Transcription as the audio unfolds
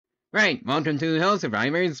Right, welcome to Hill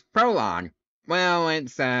Survivors Prologue. Well,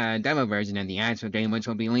 it's a demo version of the actual game, which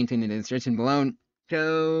will be linked in the description below.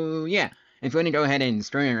 So, yeah, if you want to go ahead and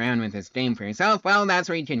screw around with this game for yourself, well, that's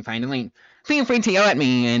where you can find a link. Feel free to yell at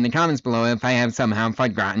me in the comments below if I have somehow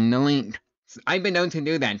forgotten the link. I've been known to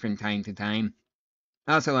do that from time to time.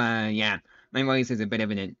 Also, yeah, my voice is a bit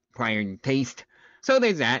of an acquired taste, so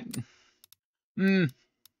there's that. Let's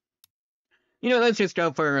just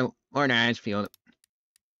go for Lord Ashfield.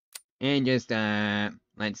 And just,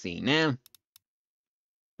 let's see now.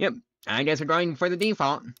 Yep, I guess we're going for the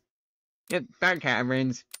default. Yep, Dark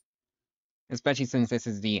Caverns. Especially since this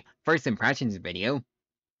is the first impressions video.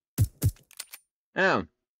 Oh,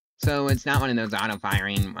 so it's not one of those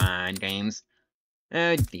auto-firing, games.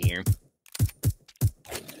 Oh dear.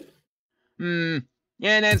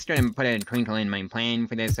 Yeah, that's gonna put a twinkle in my plan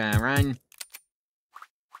for this, run.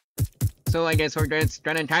 So I guess we're just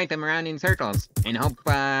gonna kite them around in circles, and hope,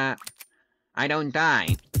 I don't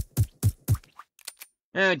die.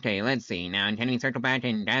 Okay, let's see. Now, can we circle back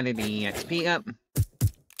and gather the XP up?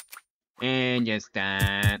 And just,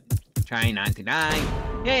 try not to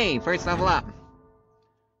die. Yay, first level up.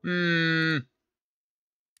 You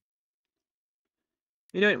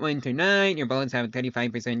do it winter night. Your bullets have a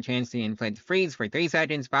 35% chance to inflict freeze for 3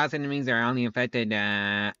 seconds. Boss enemies are only affected,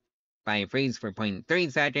 by a freeze for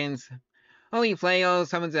 0.3 seconds. Holy Flail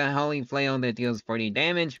summons a Holy Flail that deals 40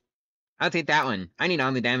 damage. I'll take that one. I need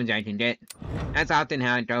all the damage I can get. That's often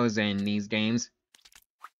how it goes in these games.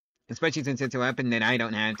 Especially since it's a weapon that I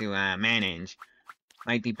don't have to, manage.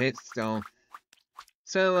 Like the pistol.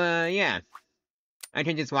 So, yeah. I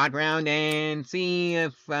can just walk around and see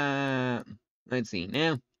if, let's see,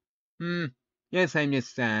 now. Yes, I'm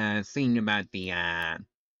just, seeing about the,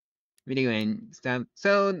 video and stuff.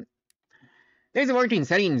 So, there's a working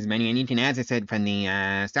settings menu, and you can access it from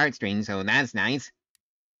the, start screen, so that's nice.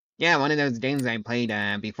 Yeah, one of those games I played,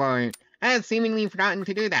 before has seemingly forgotten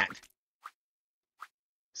to do that.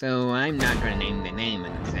 So, I'm not gonna name the name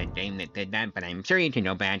of said game that did that, but I'm sure you can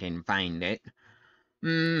go back and find it.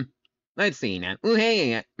 Let's see now. Ooh,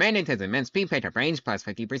 hey, magnetism, SP pickup range plus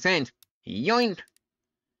 50%. Yoink!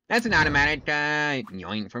 That's an automatic,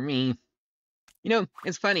 yoink for me. You know,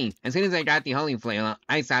 it's funny. As soon as I got the Holy Flail,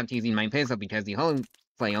 I stopped using my pistol because the Holy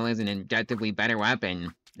Flail is an objectively better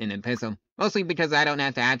weapon than the pistol. Mostly because I don't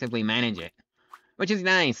have to actively manage it. Which is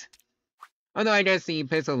nice. Although I guess the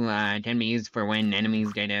pistol, can be used for when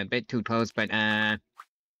enemies get a bit too close, but, yeah.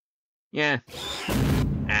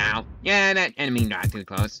 Ow. Yeah, that enemy got too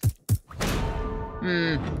close.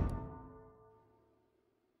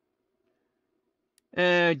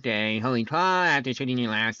 Okay, Holy Claw. After shooting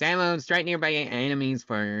your last ammo, strike nearby enemies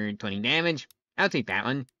for 20 damage. I'll take that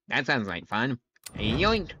one. That sounds like fun.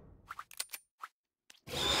 Yoink!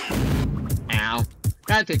 Ow.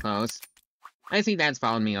 Got too close. I see that's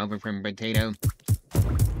followed me over from Potato.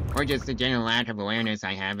 Or just the general lack of awareness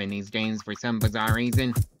I have in these games for some bizarre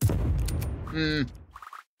reason. I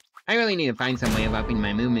really need to find some way of upping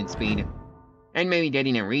my movement speed. And maybe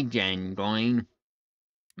getting a regen going.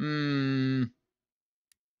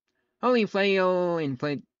 Holy Flail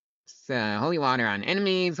inflicts holy water on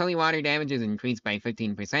enemies. Holy water damage is increased by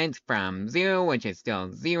 15% from 0, which is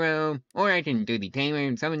still 0. Or I can do the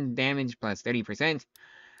Tamer, summon damage plus 30%.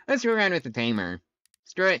 Let's screw around with the Tamer.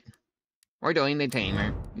 Screw it. We're doing the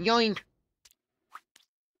Tamer. Yoink!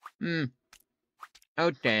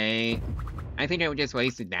 Okay. I think I just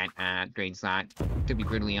wasted that, upgrade slot, to be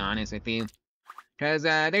brutally honest with you. Cause,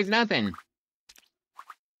 there's nothing.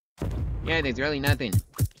 Yeah, there's really nothing.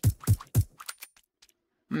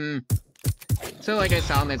 So I guess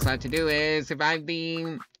all that's left to do is survive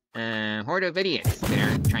the, horde of idiots that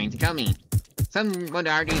are trying to kill me. Some would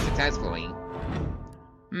argue successfully.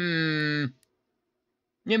 Nimble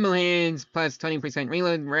hands, plus 20%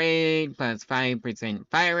 reload rate, plus 5%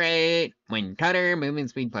 fire rate, wind cutter,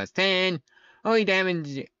 movement speed plus 10, holy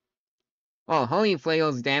damage. Well, Holy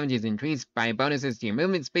Flail's damage is increased by bonuses to your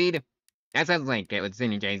movement speed. That sounds like it would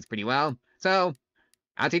synergize pretty well, so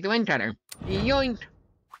I'll take the wind cutter. Yoink!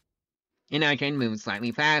 And I can move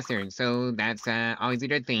slightly faster, so that's always a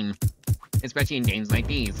good thing. Especially in games like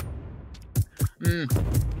these.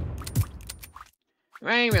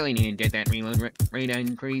 I really need to get that reload rate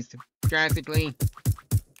increased drastically.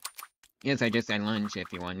 Yes, I just had lunch,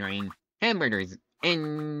 if you're wondering. Hamburgers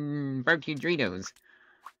and barbecue Doritos.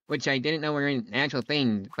 Which I didn't know were an actual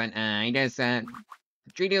thing, but I guess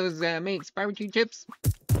Doritos makes barbecue chips.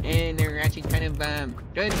 And they're actually kind of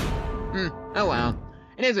good. Oh well.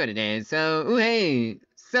 It is what it is. So, ooh hey,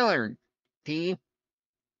 celery tea.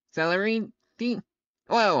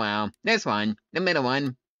 Oh well, this one, the middle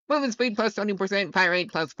one. movement speed plus 20%, fire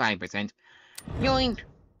rate plus 5%. Yoink!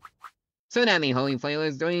 So now the Holy Flail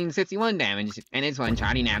is doing 61 damage, and it's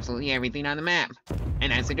one-shotting absolutely everything on the map.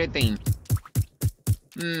 And that's a good thing.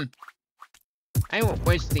 I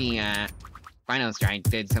wish the, Final Strike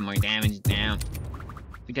did some more damage now.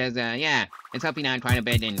 Because, yeah, it's helping out quite a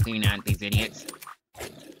bit in clearing out these idiots.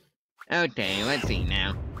 Okay, let's see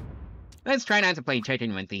now. Let's try not to play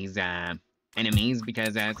chicken with these, enemies,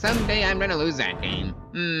 because, someday I'm gonna lose that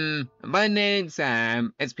game. Abundance,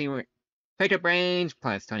 SP pickup range,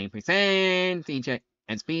 plus 20%. Each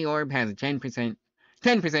SP orb has a 10%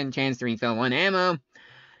 chance to refill 1 ammo.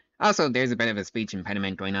 Also, there's a bit of a speech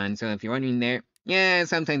impediment going on, so if you're wondering there, yeah,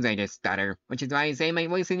 sometimes I just stutter, which is why I say my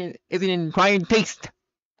voice isn't an acquired taste.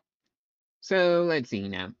 So, let's see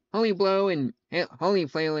now. Holy Blow and Holy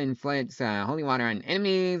Flail inflicts Holy Water on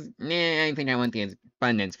enemies. Nah, I think I want the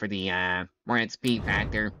abundance for the more XP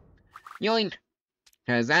factor. Yoink!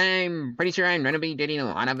 Because I'm pretty sure I'm gonna be getting a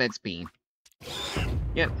lot of XP.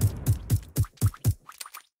 Yep.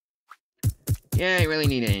 Yeah, I really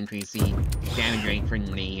need to increase the damage rate from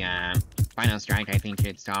the Final Strike, I think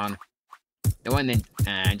it's called. The one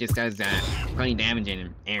that just does 20 damage in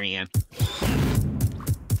an area.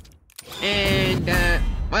 And,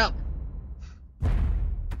 well,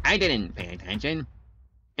 I didn't pay attention.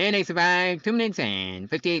 And I survived 2 minutes and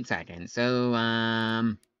 58 seconds. So,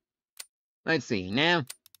 let's see. Now,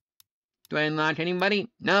 do I unlock anybody?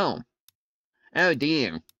 No. Oh,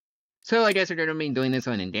 dear. So, I guess we're gonna be doing this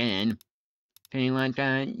one again. Can you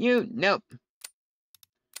unlock, you? Nope.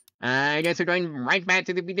 I guess we're going right back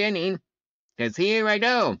to the beginning. Because here I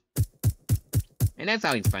go. And that's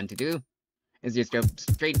always fun to do. Is just go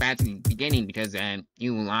straight back to the beginning because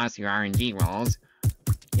you lost your RNG rolls.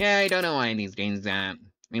 Yeah, I don't know why these games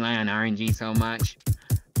rely on RNG so much.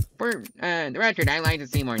 For the record, I like to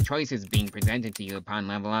see more choices being presented to you upon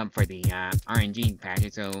level up for the RNG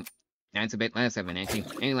package, so that's a bit less of an issue.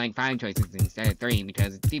 Maybe like 5 choices instead of 3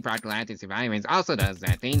 because the Pravculear Survivors also does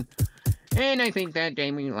that thing. And I think that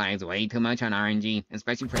game relies way too much on RNG,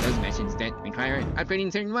 especially for those missions that require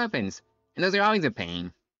upgrading certain weapons. And those are always a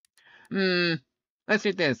pain. Let's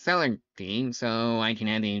get the seller team so I can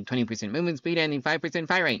add the 20% movement speed and the 5%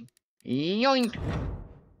 fire rate. Yoink!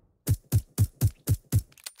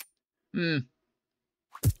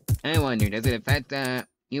 I wonder, does it affect,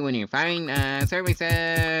 you when you're firing? Survey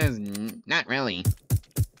says not really.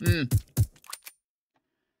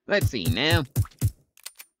 Let's see now.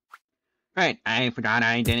 Right, I forgot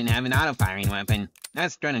I didn't have an auto-firing weapon.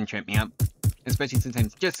 That's gonna trip me up. Especially since I'm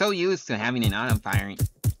just so used to having an auto-fire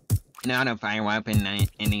weapon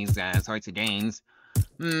in these sorts of games.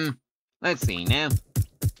 Let's see now.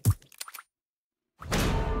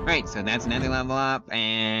 Right, so that's another level up,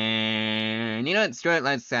 and you know what, screw it,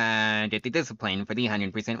 let's get the discipline for the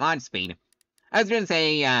 100% launch speed. I was gonna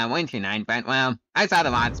say winter night, but well, I saw the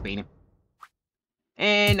launch speed.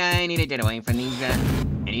 And I need to get away from these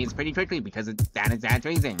idiots pretty quickly because of that exact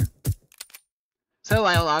reason. So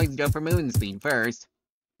I'll always go for movement speed first.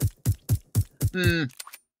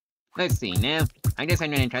 Let's see now. I guess I'm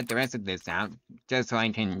gonna cut the rest of this out, just so I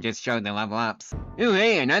can just show the level ups. Ooh,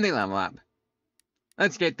 hey, another level up.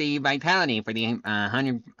 Let's get the vitality for the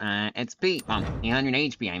 100 XP. Well, the 100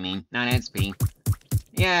 HP, I mean, not XP.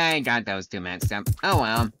 Yeah, I got those two messed up. Oh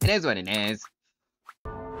well, it is what it is.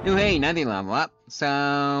 Ooh, hey, another level up.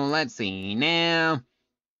 So, let's see now.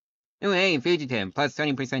 Ooh, hey, fugitive, plus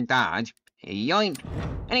 20% dodge. Yoink!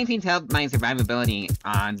 Anything to help my survivability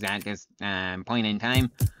odds at this point in time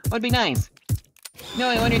would be nice. No,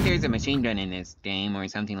 I wonder if there's a machine gun in this game or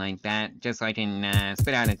something like that, just so I can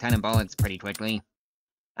spit out a ton of bullets pretty quickly.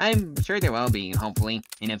 I'm sure there will be, hopefully,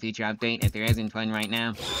 in a future update, if there isn't one right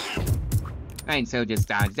now. Right, so just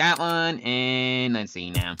dodge that one, and let's see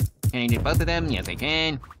now. Can I get both of them? Yes, I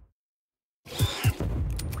can.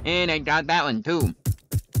 And I got that one, too.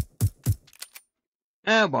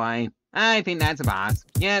 Oh boy, I think that's a boss.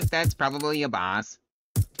 Yep, that's probably a boss.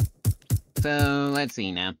 So, let's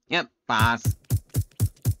see now. Yep, boss.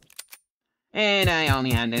 And I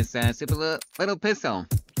only have this super little pistol.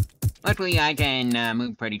 Luckily, I can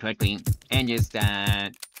move pretty quickly and just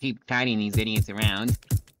keep kiting these idiots around.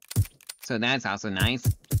 So that's also nice.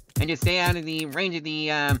 And just stay out of the range of the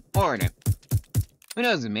horde. Who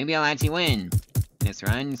knows, maybe I'll actually win this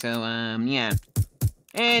run, so yeah.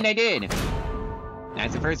 And I did!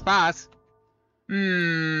 That's the first boss.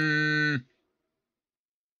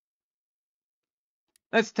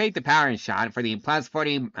 Let's take the power shot for the plus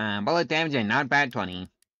 40 bullet damage and knockback 20.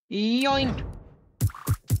 Yoink!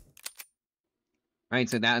 Right,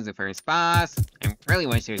 so that was the first boss. I'm Really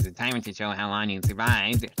wish there was a timer to show how long you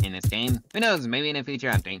survived in this game. Who knows, maybe in a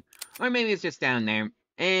future update. Or maybe it's just down there.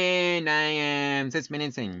 And I am 6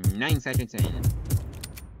 minutes and 9 seconds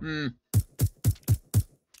in.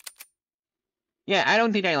 Yeah, I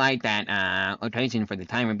don't think I like that location for the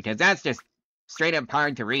timer because that's just straight up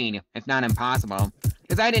hard to read, if not impossible.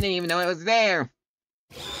 Because I didn't even know it was there.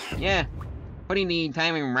 Yeah, putting the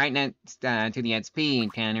timer right next to the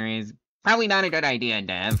XP counter is probably not a good idea,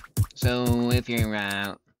 Dev. So if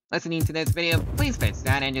you're listening to this video, please fix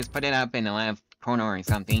that and just put it up in the left corner or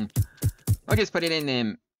something. Or just put it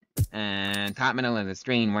in the top middle of the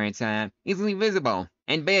screen where it's easily visible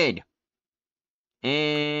and big.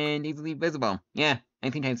 And easily visible. Yeah,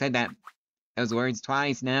 I think I've said those words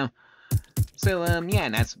twice now. So, yeah,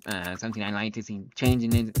 that's something I'd like to see change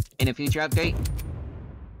in a future update.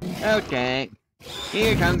 Okay,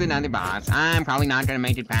 here comes another boss. I'm probably not gonna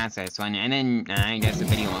make it past this one, and then I guess the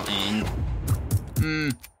video will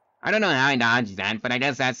end. I don't know how I dodged that, but I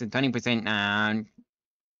guess that's a 20%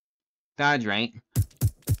 dodge rate.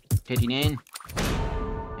 Kicking in.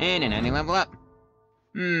 And another level up.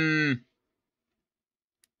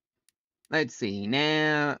 Let's see,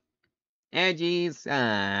 now, edges,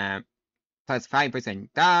 plus 5%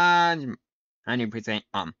 dodge, 100%,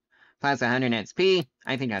 plus 100 XP.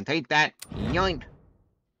 I think I'll take that. Yoink.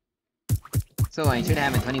 So I should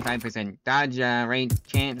have a 25% dodge rate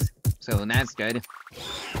chance, so that's good.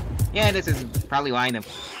 Yeah, this is probably why the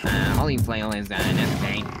holy flail is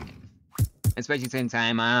necessary. Especially since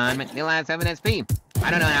I'm on the last 7 SP. I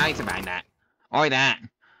don't know how I survived that. Or that.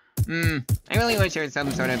 I really wish there was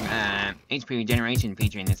some sort of HP regeneration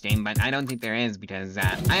feature in this game, but I don't think there is because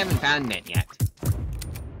I haven't found it yet.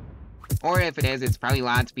 Or if it is, it's probably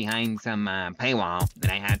locked behind some paywall that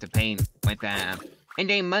I have to pay with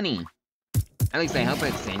in-game money. At least I hope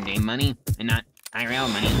it's in-game money and not IRL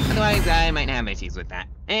money. Otherwise, I might have issues with that.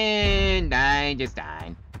 And I just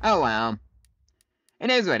died. Oh well. It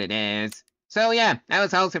is what it is. So yeah, that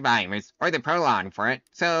was Hell Survivors, or the prologue for it.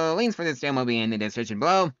 So links for this game will be in the description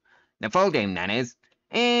below. The full game, that is.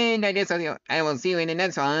 And I guess I will see you in the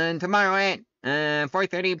next one tomorrow at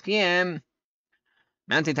 4:30 p.m.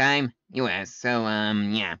 Mountain Time, US. So,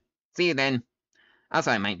 yeah. See you then. Also,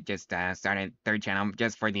 I might just start a third channel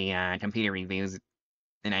just for the computer reviews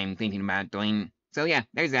that I'm thinking about doing. So yeah,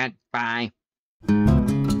 there's that. Bye.